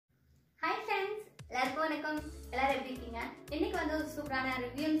வணக்கம் எல்லாரும் எப்படி இருக்கீங்க? இன்னைக்கு வந்து ஒரு சூப்பரான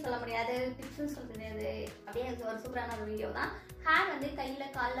ரிவ்யூன்னு சொல்ல முடியாது, டிப்ஸ்னு சொல்ல முடியாது, அப்படியே ஒரு சூப்பரான ஒரு வீடியோ தான். ஹேர் வந்து கையில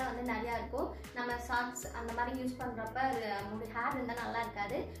கால்ல வந்து நிறையா இருக்கும். நம்ம ஷார்ட்ஸ் அந்த மாதிரி யூஸ் பண்றப்ப முடி ஹேர் இருந்தால் நல்லா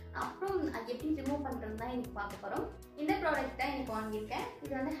இருக்காது. அப்புறம் அது எப்படி ரிமூவ் பண்றது தான் இன்னைக்கு பார்க்க போறோம். இந்த ப்ராடக்ட் தான் இன்னைக்கு வாங்கியிருக்கேன்.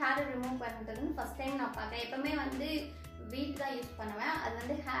 இது வந்து ஹேர் ரிமூவ் பண்றதுன்னு ஃபர்ஸ்ட் டைம் நான் பார்க்கறேன். எப்பவுமே வந்து வீட் தான் யூஸ் பண்ணுவேன். அது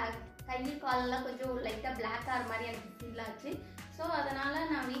வந்து கை காலெல்லாம் கொஞ்சம் லைட்டாக பிளாக் ஆகிற மாதிரி எனக்கு ஃபீல் ஆச்சு. ஸோ அதனால்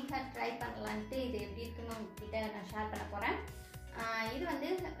நான் வீட் ஹேர் ட்ரை பண்ணலான்ட்டு இது எப்படி இருக்குன்னு உங்ககிட்ட நான் ஷேர் பண்ண போகிறேன். இது வந்து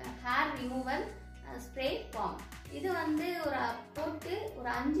ஹேர் ரிமூவல் ஸ்ப்ரே ஃபார்ம். இது வந்து போட்டு ஒரு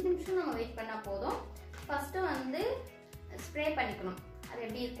 5 நிமிஷம் நம்ம வெயிட் பண்ணால் போதும். ஃபஸ்ட்டு வந்து ஸ்ப்ரே பண்ணிக்கணும். அது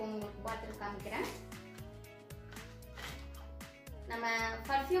எப்படி இருக்கும் உங்களுக்கு பாட்டில் காமிக்கிறேன். நம்ம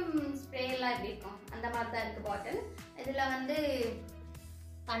பர்ஃப்யூம் ஸ்ப்ரேலாம் எப்படி இருக்கும் அந்த மாதிரி தான் இருக்குது பாட்டில். இதில் வந்து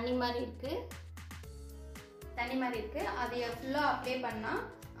தண்ணி மாதிரி இருக்குது. அதை ஃபுல்லாக அப்ளை பண்ணால்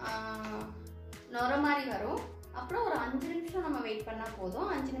நுர மாதிரி வரும். அப்புறம் ஒரு 5 நிமிஷம் நம்ம வெயிட் பண்ணால் போதும்.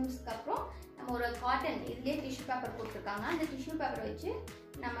 5 நிமிஷத்துக்கு அப்புறம் நம்ம ஒரு காட்டன், இதுலேயே டிஷ்யூ பேப்பர் போட்டிருக்காங்க. அந்த டிஷ்யூ பேப்பரை வச்சு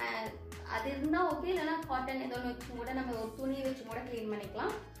நம்ம அது இருந்தால் ஓகே, இல்லைன்னா காட்டன் ஏதோ ஒன்று வச்சு கூட நம்ம ஒரு துணி வச்சு கூட க்ளீன்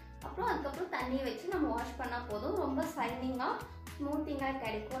பண்ணிக்கலாம். அப்புறம் அதுக்கப்புறம் தண்ணியை வச்சு நம்ம வாஷ் பண்ணால் போதும். ரொம்ப ஷைனிங்காக ஸ்மூத்திங்காக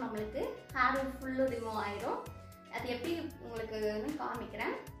கிடைக்கும். நம்மளுக்கு ஹேர் ஃபுல்லு ரிமூவ் ஆயிரும். அது எப்படி உங்களுக்கு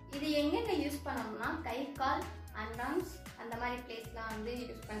காமிக்கிறேன். இது எங்கெங்கே யூஸ் பண்ணணும்னா கை கால் அண்டாம்ஸ் அந்த மாதிரி பிளேஸ்லாம் வந்து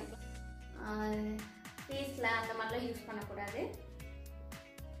யூஸ் பண்ணிக்கலாம். ஃபேஸில் அந்த மாதிரிலாம் யூஸ் பண்ணக்கூடாது.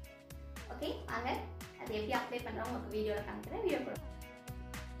 ஓகே, வாங்க அது எப்படி அப்ளை பண்ணுறோம் உங்களுக்கு வீடியோவில் காமிக்கிறேன். வீடியோ கூட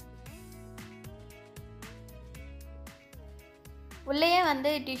உள்ளேயே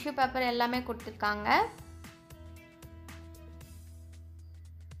வந்து டிஷ்யூ பேப்பர் எல்லாமே கொடுத்துருக்காங்க.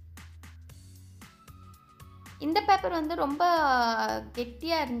 இந்த பேப்பர் வந்து ரொம்ப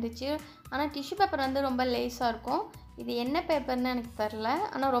கெட்டியாக இருந்துச்சு. ஆனால் டிஷ்யூ பேப்பர் வந்து ரொம்ப லேஸாக இருக்கும். இது என்ன பேப்பர்னு எனக்கு தெரில.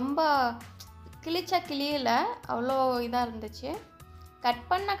 ஆனால் ரொம்ப கிழியலை, அவ்வளோ இதாக இருந்துச்சு. கட்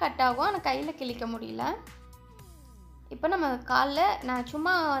பண்ணால் கட் ஆகும், ஆனால் கையில் கிழிக்க முடியல. இப்போ நம்ம காலில் நான்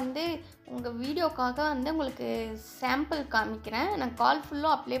சும்மா வந்து உங்கள் வீடியோக்காக வந்து உங்களுக்கு சாம்பிள் காமிக்கிறேன். நான் கால்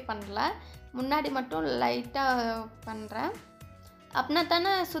ஃபுல்லும் அப்ளை பண்ணல, முன்னாடி மட்டும் லைட்டாக பண்ணுறேன். அப்படின்னா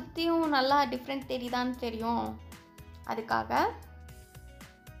தானே சுற்றியும் நல்லா டிஃப்ரெண்ட் தெரியுதான்னு தெரியும். அதுக்காக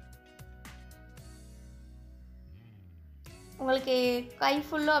உங்களுக்கு கை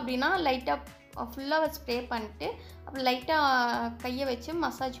ஃபுல்லும் அப்படின்னா லைட்டாக ஃபுல்லாக ஸ்ப்ரே பண்ணிட்டு அப்புறம் லைட்டாக கையை வச்சு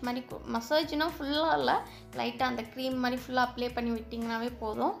மசாஜ் மாதிரி, மசாஜ்னால் ஃபுல்லாக இல்லை, லைட்டாக அந்த க்ரீம் மாதிரி ஃபுல்லாக அப்ளை பண்ணி விட்டிங்கனாவே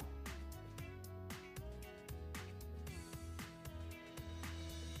போதும்.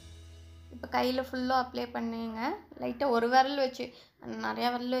 இப்போ கையில் ஃபுல்லாக அப்ளை பண்ணுங்க. லைட்டாக ஒரு விரல் வச்சு, நிறையா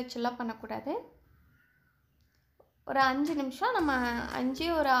விரல் வச்சுலாம் பண்ணக்கூடாது. ஒரு 5 நிமிஷம் நம்ம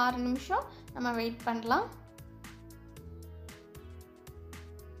ஒரு 6 நிமிஷம் நம்ம வெயிட் பண்ணலாம்.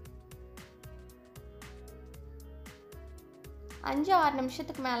 அஞ்சு 6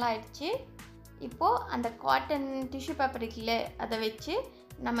 நிமிஷத்துக்கு மேலே ஆயிடுச்சு. இப்போது அந்த காட்டன் டிஷ்யூ பேப்பர் இருக்குல்ல, அதை வச்சு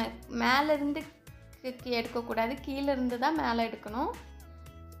நம்ம மேலேருந்து எடுக்கக்கூடாது, கீழேருந்து தான் மேலே எடுக்கணும்.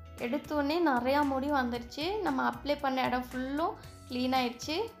 எடுத்தோடனே நிறையா முடி வந்துடுச்சு. நம்ம அப்ளை பண்ண இடம் ஃபுல்லும் க்ளீன்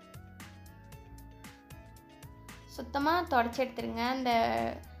ஆயிடுச்சு. சுத்தமாக தொடச்சி எடுத்துருங்க அந்த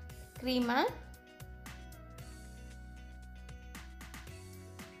க்ரீமை.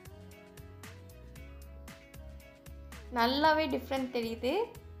 நல்லாவே டிஃப்ரெண்ட் தெரியுது.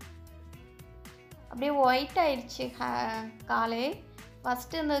 அப்படியே ஒயிட் ஆயிடுச்சு காலே.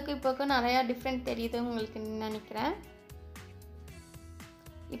 ஃபஸ்ட்டு இருந்ததுக்கு இப்போக்கும் நிறையா டிஃப்ரெண்ட் தெரியுது உங்களுக்கு நினைக்கிறேன்.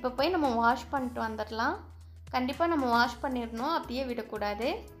 இப்போ போய் நம்ம வாஷ் பண்ணிட்டு வந்துடலாம். கண்டிப்பாக நம்ம வாஷ் பண்ணிடணும், அப்படியே விடக்கூடாது.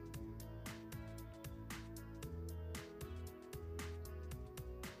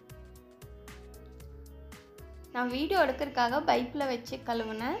 நான் வீடியோ எடுக்கிறதுக்காக பைப்பில் வச்சு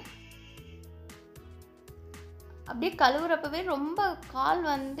கழுவுனேன். அப்படியே கழுவுறப்பவே ரொம்ப கால்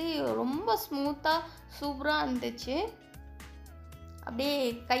வந்து ரொம்ப ஸ்மூத்தாக சூப்பராக இருந்துச்சு. அப்படியே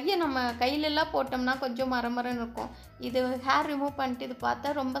கையை நம்ம கையிலெல்லாம் போட்டோம்னா கொஞ்சம் மரமரன்னு இருக்கும். இது ஹேர் ரிமூவ் பண்ணிட்டு இது பார்த்தா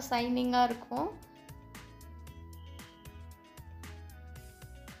ரொம்ப ஷைனிங்காக இருக்கும்.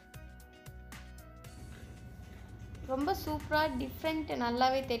 ரொம்ப சூப்பராக டிஃப்ரெண்ட்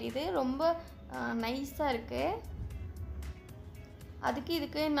நல்லாவே தெரியுது. ரொம்ப நைஸாக இருக்குது. அதுக்கு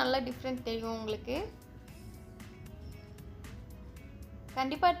இதுக்கு நல்லா டிஃப்ரெண்ட் தெரியும் உங்களுக்கு.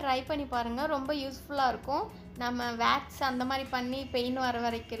 கண்டிப்பாக ட்ரை பண்ணி பாருங்கள், ரொம்ப யூஸ்ஃபுல்லாக இருக்கும். நம்ம வேக்ஸ் அந்த மாதிரி பண்ணி பெயின் வர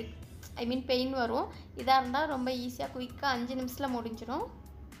வரைக்கும் பெயின் வரும். இதாக இருந்தால் ரொம்ப ஈஸியாக குயிக்காக 5 நிமிஷத்தில் முடிஞ்சிடும்.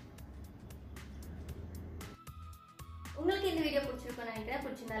 உங்களுக்கு இந்த வீடியோ பிடிச்சிருக்குன்னு நினைக்கிறேன்.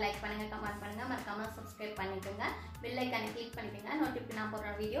 பிடிச்சிருந்தா லைக் பண்ணுங்கள், கமெண்ட் பண்ணுங்கள், மறக்காம சப்ஸ்கிரைப் பண்ணிக்கோங்க. பெல் ஐக்கானை கிளிக் பண்ணிக்கோங்க. நான்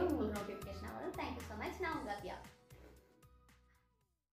போடுற வீடியோ உங்களுக்கு நோட்டிஃபிகேஷன் வரும். Thank you so much. நான் உங்கள் அபியா.